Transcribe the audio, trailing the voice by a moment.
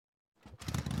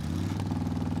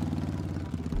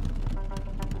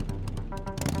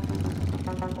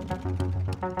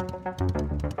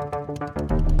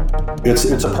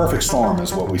It's a perfect storm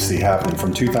is what we see happening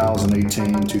from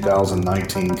 2018,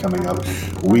 2019 coming up.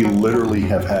 We literally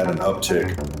have had an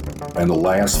uptick in the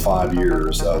last 5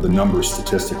 years. The numbers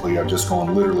statistically have just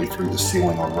gone literally through the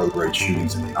ceiling on road rage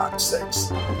shootings in the United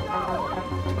States.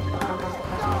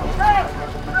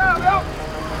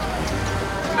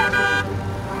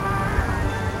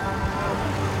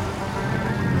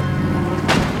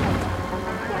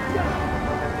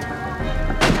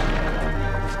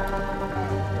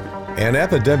 An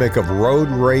epidemic of road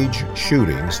rage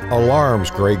shootings alarms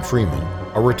Greg Fremin,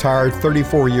 a retired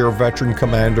 34-year veteran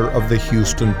commander of the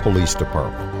Houston Police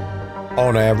Department.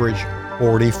 On average,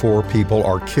 44 people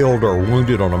are killed or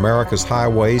wounded on America's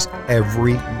highways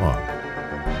every month.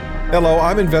 Hello,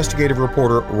 I'm investigative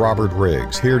reporter Robert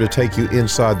Riggs, here to take you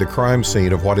inside the crime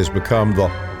scene of what has become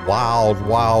the wild,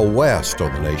 wild west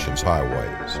on the nation's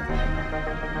highways.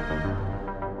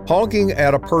 Honking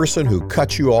at a person who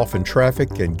cuts you off in traffic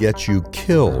can get you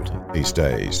killed these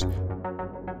days.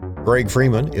 Greg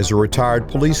Fremin is a retired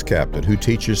police captain who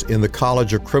teaches in the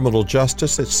College of Criminal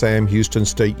Justice at Sam Houston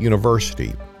State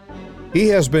University. He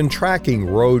has been tracking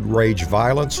road rage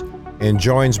violence and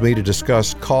joins me to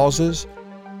discuss causes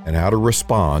and how to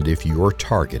respond if you are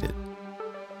targeted.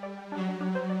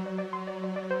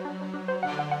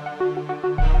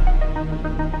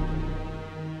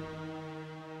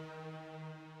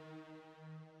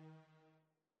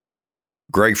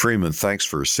 Greg Fremin, thanks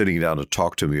for sitting down to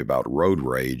talk to me about road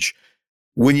rage.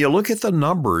 When you look at the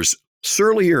numbers,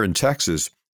 certainly here in Texas,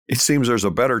 it seems there's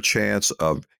a better chance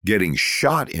of getting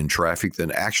shot in traffic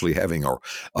than actually having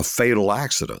a fatal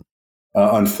accident.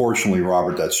 Unfortunately,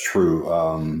 Robert, that's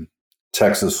true.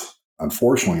 Texas,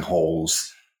 unfortunately,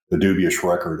 holds the dubious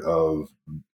record of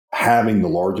having the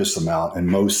largest amount and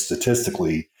most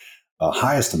statistically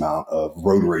highest amount of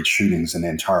road rage shootings in the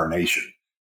entire nation.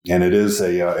 And it is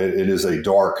a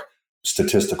dark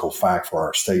statistical fact for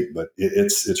our state, but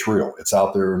it's real. It's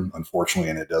out there,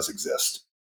 unfortunately, and it does exist.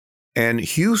 And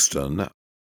Houston,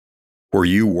 where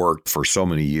you worked for so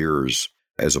many years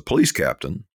as a police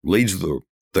captain, leads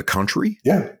the country?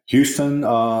 Yeah. Houston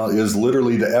is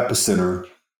literally the epicenter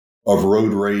of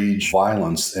road rage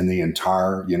violence in the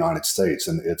entire United States.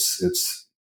 And it's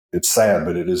sad,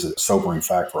 but it is a sobering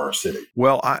fact for our city.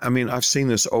 Well, I mean, I've seen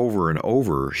this over and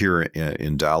over here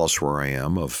in Dallas, where I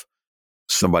am, of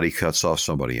somebody cuts off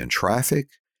somebody in traffic,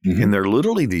 and they're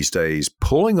literally these days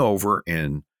pulling over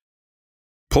and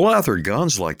pulling out their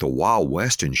guns like the Wild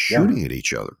West and shooting at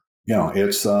each other. Yeah,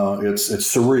 it's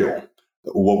surreal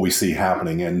what we see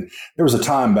happening. And there was a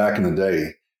time back in the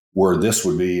day where this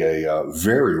would be a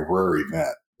very rare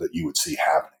event that you would see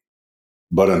happening.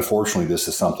 But unfortunately, this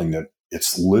is something that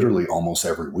it's literally almost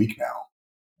every week now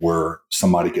where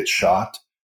somebody gets shot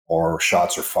or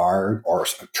shots are fired or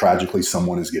tragically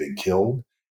someone is getting killed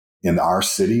in our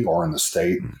city or in the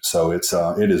state. So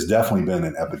it has definitely been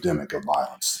an epidemic of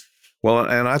violence. Well,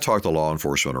 and I talk to law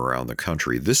enforcement around the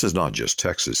country. This is not just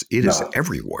Texas. It is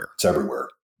everywhere. It's everywhere.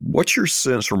 What's your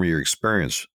sense from your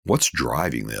experience? What's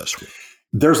driving this?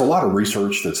 There's a lot of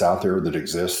research that's out there that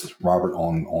exists, Robert,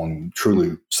 on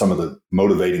truly some of the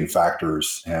motivating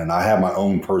factors. And I have my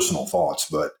own personal thoughts,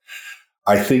 but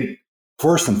I think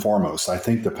first and foremost, I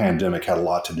think the pandemic had a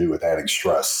lot to do with adding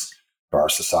stress to our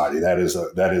society. That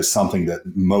is something that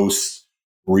most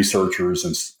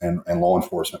researchers and law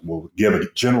enforcement will give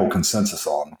a general consensus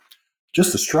on.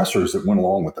 Just the stressors that went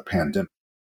along with the pandemic.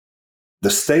 The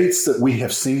states that we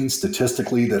have seen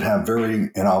statistically that have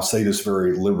very, and I'll say this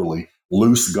very liberally,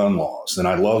 loose gun laws. And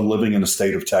I love living in the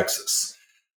state of Texas.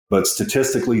 But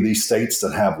statistically, these states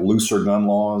that have looser gun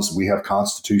laws, we have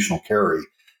constitutional carry.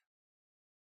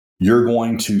 You're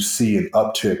going to see an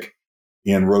uptick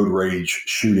in road rage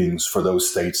shootings for those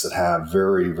states that have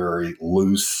very, very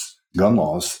loose gun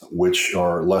laws, which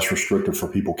are less restrictive for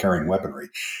people carrying weaponry.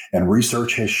 And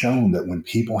research has shown that when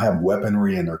people have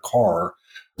weaponry in their car,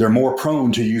 they're more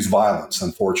prone to use violence,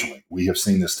 unfortunately. We have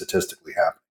seen this statistically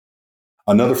happen.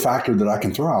 Another factor that I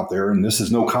can throw out there, and this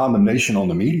is no condemnation on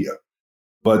the media,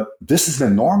 but this has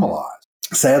been normalized,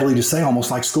 sadly to say,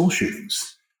 almost like school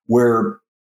shootings, where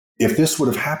if this would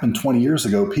have happened 20 years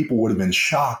ago, people would have been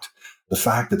shocked the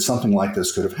fact that something like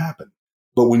this could have happened.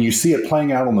 But when you see it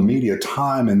playing out on the media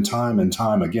time and time and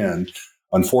time again,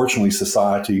 unfortunately,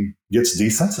 society gets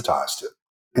desensitized to it.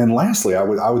 And lastly, I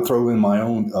would throw in my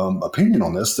own opinion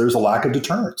on this. There's a lack of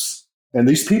deterrence. And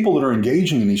these people that are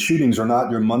engaging in these shootings are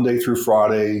not your Monday through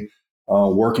Friday,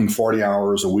 working 40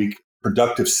 hours a week,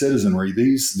 productive citizenry.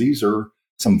 These are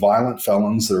some violent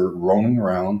felons that are roaming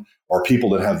around, or people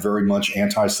that have very much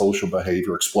antisocial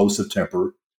behavior, explosive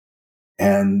temper.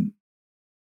 And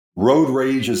Road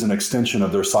rage is an extension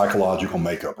of their psychological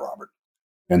makeup, Robert.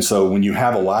 And so when you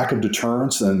have a lack of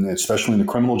deterrence, and especially in the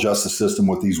criminal justice system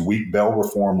with these weak bail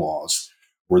reform laws,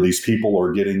 where these people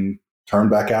are getting turned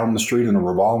back out on the street in a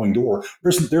revolving door,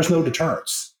 there's no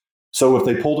deterrence. So if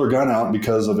they pull their gun out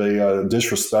because of a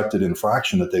disrespected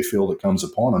infraction that they feel that comes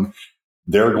upon them,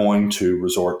 they're going to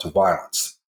resort to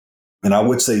violence. And I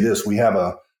would say this, we have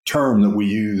a term that we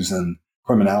use in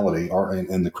criminality or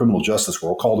in the criminal justice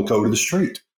world called the code of the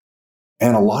street.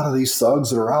 And a lot of these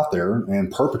thugs that are out there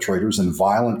and perpetrators and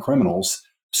violent criminals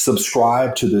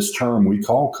subscribe to this term we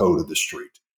call code of the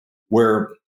street, where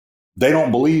they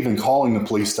don't believe in calling the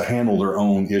police to handle their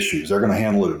own issues. They're going to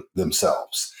handle it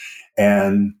themselves.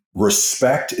 And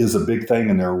respect is a big thing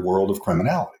in their world of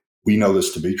criminality. We know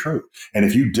this to be true. And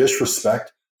if you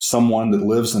disrespect someone that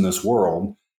lives in this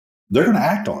world, they're going to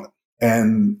act on it.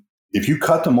 And if you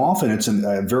cut them off and it's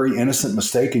a very innocent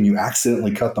mistake and you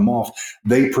accidentally cut them off,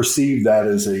 they perceive that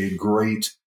as a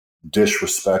great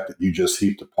disrespect that you just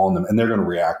heaped upon them, and they're going to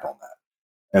react on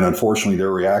that. And unfortunately,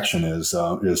 their reaction is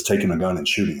taking a gun and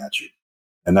shooting at you,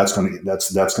 and that's going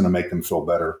to make them feel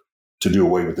better to do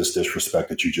away with this disrespect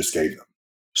that you just gave them.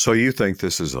 So you think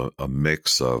this is a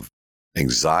mix of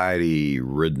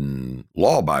anxiety-ridden,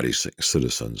 law-abiding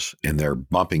citizens, and they're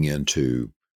bumping into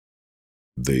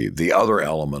the other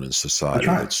element in society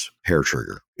that's hair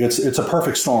trigger. It's a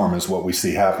perfect storm is what we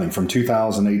see happening from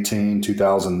 2018,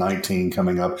 2019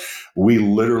 coming up. We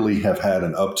literally have had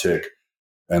an uptick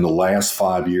in the last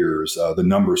 5 years. The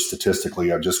numbers statistically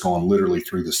have just gone literally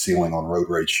through the ceiling on road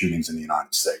rage shootings in the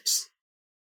United States.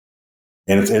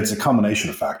 And it's a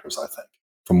combination of factors, I think,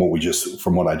 from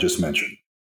what I just mentioned.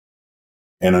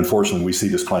 And unfortunately, we see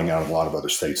this playing out in a lot of other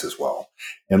states as well.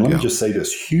 And let me just say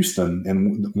this, Houston,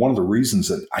 and one of the reasons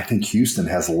that I think Houston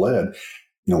has led,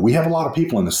 we have a lot of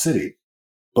people in the city,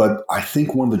 but I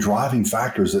think one of the driving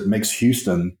factors that makes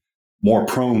Houston more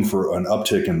prone for an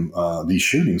uptick in these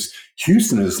shootings,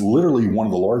 Houston is literally one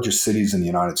of the largest cities in the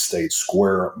United States,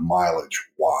 square mileage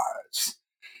wise.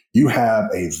 You have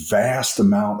a vast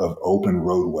amount of open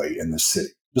roadway in the city.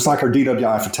 Just like our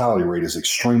DWI fatality rate is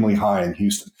extremely high in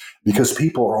Houston because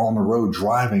people are on the road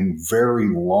driving very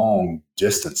long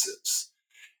distances.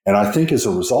 And I think as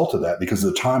a result of that, because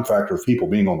of the time factor of people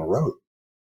being on the road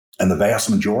and the vast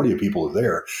majority of people are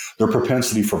there, their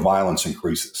propensity for violence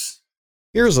increases.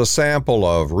 Here's a sample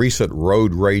of recent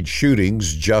road rage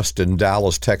shootings just in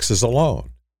Dallas, Texas alone.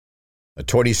 A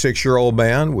 26-year-old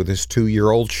man with his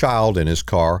 2-year-old child in his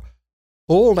car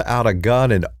pulled out a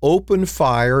gun and opened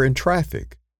fire in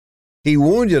traffic. He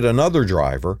wounded another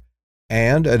driver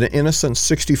and an innocent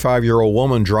 65-year-old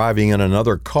woman driving in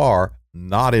another car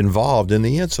not involved in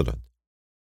the incident.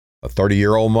 A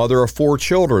 30-year-old mother of 4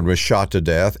 children was shot to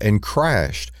death and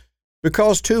crashed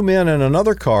because 2 men in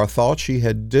another car thought she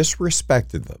had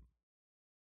disrespected them.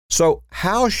 So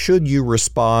how should you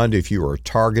respond if you are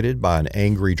targeted by an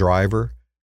angry driver?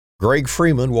 Greg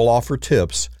Fremin will offer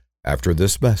tips after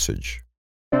this message.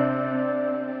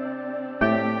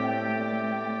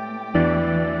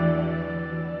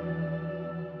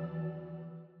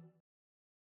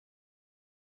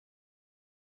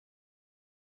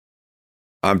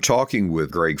 I'm talking with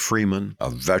Greg Fremin,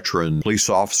 a veteran police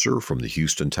officer from the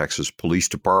Houston, Texas Police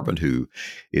Department, who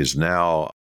is now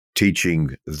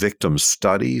teaching victim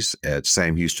studies at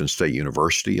Sam Houston State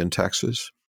University in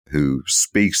Texas, who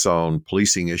speaks on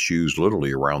policing issues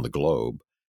literally around the globe.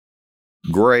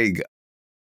 Greg,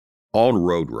 on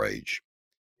road rage,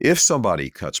 if somebody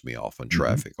cuts me off in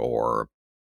traffic or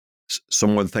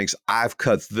someone thinks I've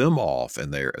cut them off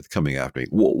and they're coming after me,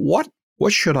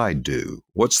 what should I do?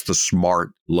 What's the smart,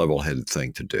 level-headed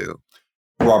thing to do?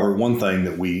 Robert, one thing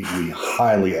that we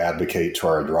highly advocate to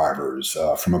our drivers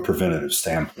from a preventative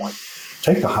standpoint,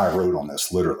 take the high road on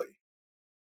this, literally.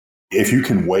 If you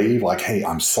can wave like, hey,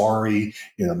 I'm sorry,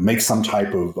 make some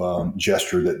type of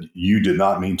gesture that you did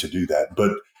not mean to do that.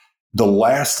 But the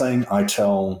last thing I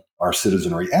tell our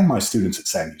citizenry and my students at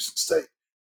Sam Houston State,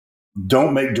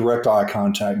 don't make direct eye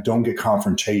contact, don't get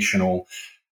confrontational.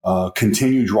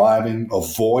 Continue driving,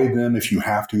 avoid them if you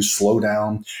have to, slow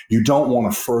down. You don't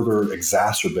want to further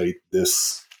exacerbate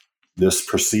this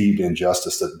perceived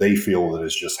injustice that they feel that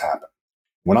has just happened.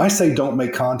 When I say don't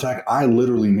make contact, I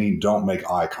literally mean don't make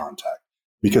eye contact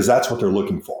because that's what they're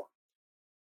looking for.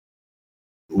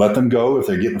 Let them go. If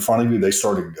they get in front of you, they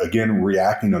start again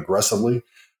reacting aggressively,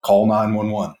 call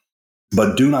 911.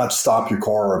 But do not stop your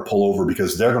car or pull over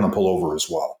because they're going to pull over as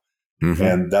well. Mm-hmm.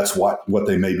 And that's what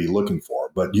they may be looking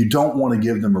for. But you don't want to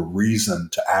give them a reason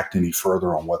to act any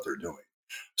further on what they're doing.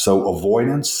 So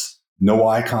avoidance, no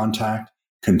eye contact,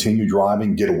 continue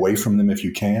driving, get away from them if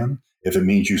you can, if it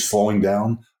means you slowing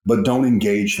down, but don't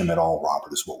engage them at all,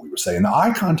 Robert, is what we were saying. Now,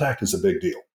 eye contact is a big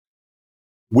deal.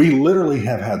 We literally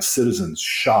have had citizens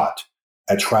shot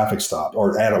at traffic stop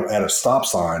or at a stop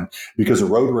sign because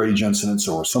of road rage incidents,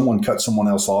 or someone cut someone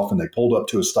else off and they pulled up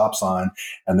to a stop sign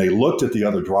and they looked at the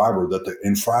other driver that the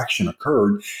infraction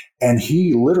occurred, and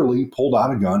he literally pulled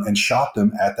out a gun and shot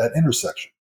them at that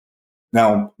intersection.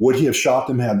 Now, would he have shot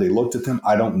them had they looked at them?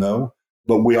 I don't know.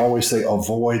 But we always say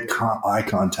avoid eye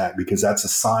contact because that's a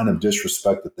sign of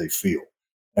disrespect that they feel.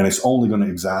 And it's only going to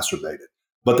exacerbate it.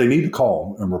 But they need to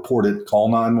call and report it. Call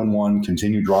 911,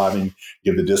 continue driving,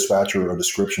 give the dispatcher a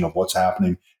description of what's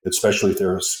happening, especially if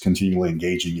they're continually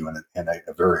engaging you in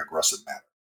a very aggressive manner.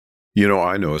 You know,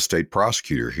 I know a state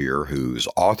prosecutor here who's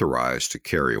authorized to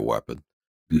carry a weapon,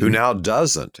 who now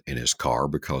doesn't in his car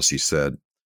because he said,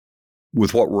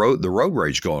 with the road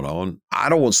rage going on, I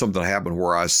don't want something to happen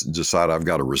where I decide I've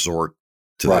got to resort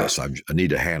to this. I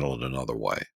need to handle it another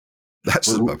way.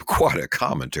 That's quite a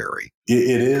commentary.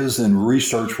 It is, and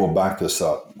research will back this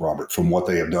up, Robert, from what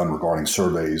they have done regarding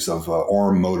surveys of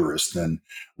armed motorists. And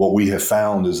what we have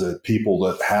found is that people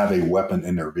that have a weapon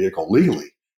in their vehicle,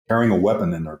 legally carrying a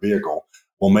weapon in their vehicle,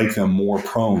 will make them more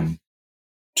prone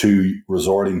to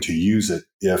resorting to use it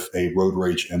if a road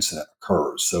rage incident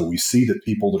occurs. So we see that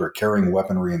people that are carrying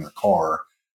weaponry in their car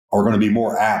are going to be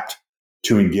more apt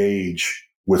to engage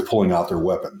with pulling out their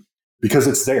weapon because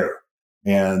it's there.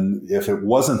 And if it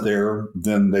wasn't there,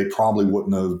 then they probably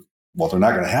wouldn't have, well, they're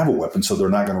not going to have a weapon, so they're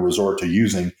not going to resort to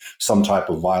using some type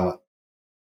of violent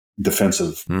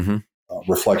defensive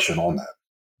reflection on that.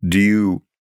 Do you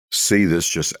see this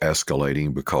just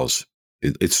escalating because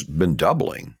it's been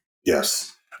doubling?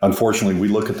 Yes. Unfortunately, we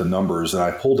look at the numbers, and I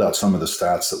pulled out some of the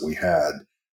stats that we had.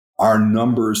 Our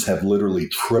numbers have literally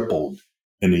tripled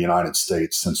in the United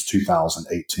States since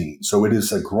 2018. So it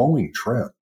is a growing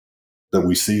trend that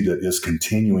we see that is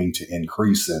continuing to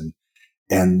increase.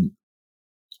 And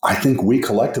I think we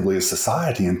collectively as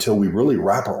society, until we really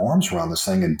wrap our arms around this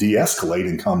thing and de-escalate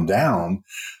and come down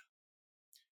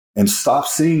and stop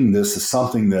seeing this as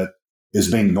something that is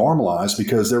being normalized,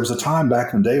 because there was a time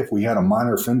back in the day, if we had a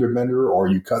minor fender bender or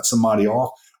you cut somebody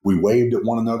off, we waved at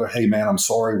one another, hey man, I'm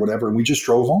sorry, whatever, and we just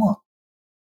drove on.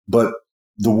 But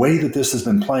the way that this has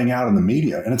been playing out in the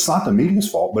media, and it's not the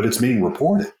media's fault, but it's being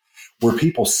reported, where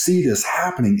people see this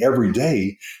happening every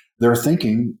day, they're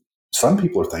thinking, some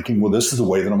people are thinking, well, this is the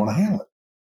way that I'm going to handle it.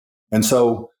 And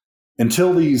so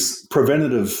until these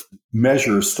preventative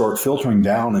measures start filtering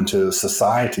down into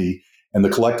society and the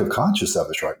collective conscious of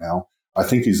us right now, I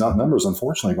think these numbers,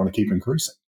 unfortunately, are going to keep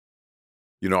increasing.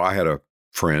 You know, I had a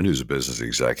friend who's a business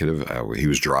executive. He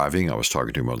was driving. I was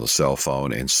talking to him on the cell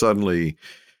phone, and suddenly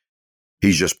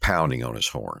he's just pounding on his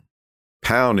horn.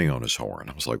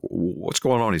 I was like, what's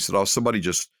going on? He said, somebody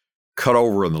just cut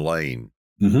over in the lane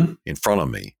in front of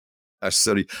me. I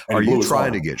said, are you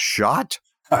trying to get shot?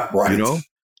 Right. You know,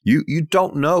 you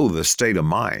don't know the state of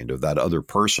mind of that other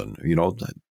person. You know,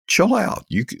 chill out.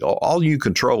 All you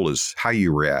control is how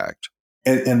you react.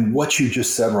 And what you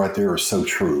just said right there is so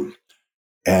true.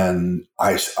 And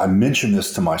I mention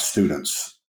this to my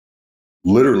students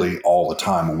literally all the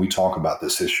time when we talk about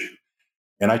this issue.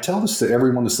 And I tell this to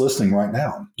everyone that's listening right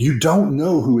now. You don't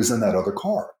know who is in that other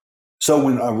car. So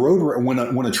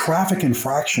when a traffic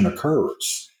infraction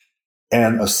occurs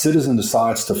and a citizen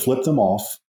decides to flip them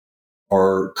off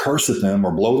or curse at them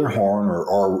or blow their horn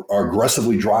or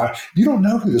aggressively drive, you don't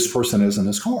know who this person is in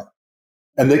this car.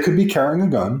 And they could be carrying a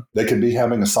gun. They could be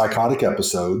having a psychotic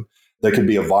episode. They could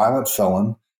be a violent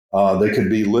felon. They could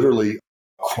be literally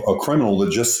a criminal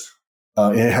that just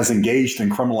has engaged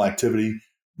in criminal activity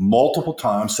multiple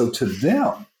times. So to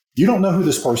them, you don't know who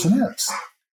this person is.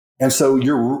 And so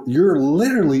you're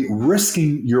literally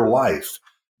risking your life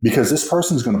because this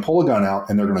person's going to pull a gun out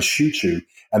and they're going to shoot you,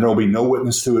 and there will be no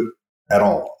witness to it at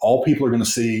all. All people are going to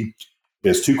see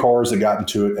is two cars that got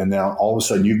into it, and now all of a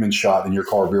sudden you've been shot and your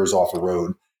car veers off the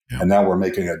road, and now we're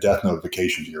making a death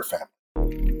notification to your family.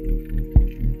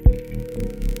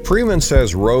 Fremin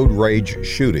says road rage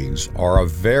shootings are a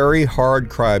very hard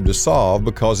crime to solve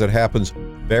because it happens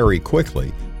very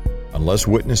quickly, unless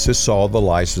witnesses saw the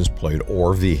license plate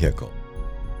or vehicle.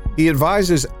 He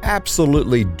advises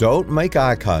absolutely don't make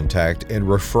eye contact and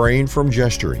refrain from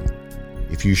gesturing.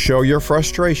 If you show your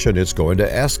frustration, it's going to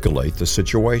escalate the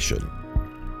situation.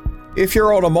 If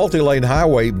you're on a multi-lane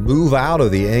highway, move out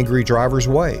of the angry driver's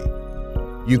way.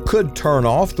 You could turn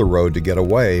off the road to get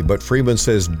away, but Fremin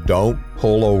says don't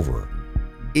pull over.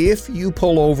 If you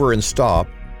pull over and stop,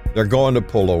 they're going to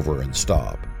pull over and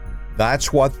stop.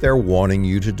 That's what they're wanting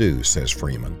you to do, says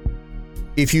Fremin.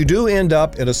 If you do end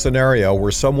up in a scenario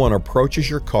where someone approaches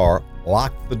your car,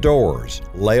 lock the doors,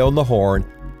 lay on the horn,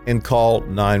 and call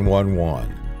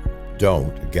 911.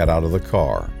 Don't get out of the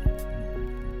car.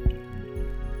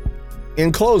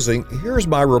 In closing, here's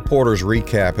my reporter's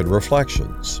recap and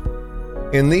reflections.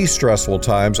 In these stressful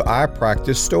times, I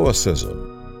practice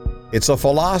Stoicism. It's a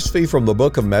philosophy from the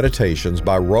book of Meditations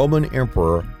by Roman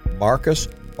Emperor Marcus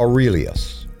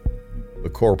Aurelius. The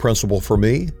core principle for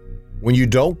me: when you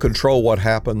don't control what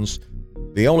happens,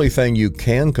 the only thing you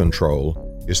can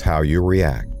control is how you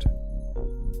react.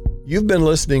 You've been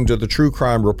listening to the True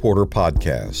Crime Reporter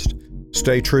podcast.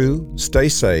 Stay true, stay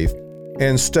safe,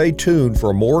 and stay tuned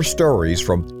for more stories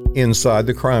from inside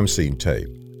the crime scene tape.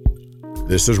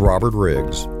 This is Robert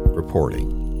Riggs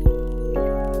reporting.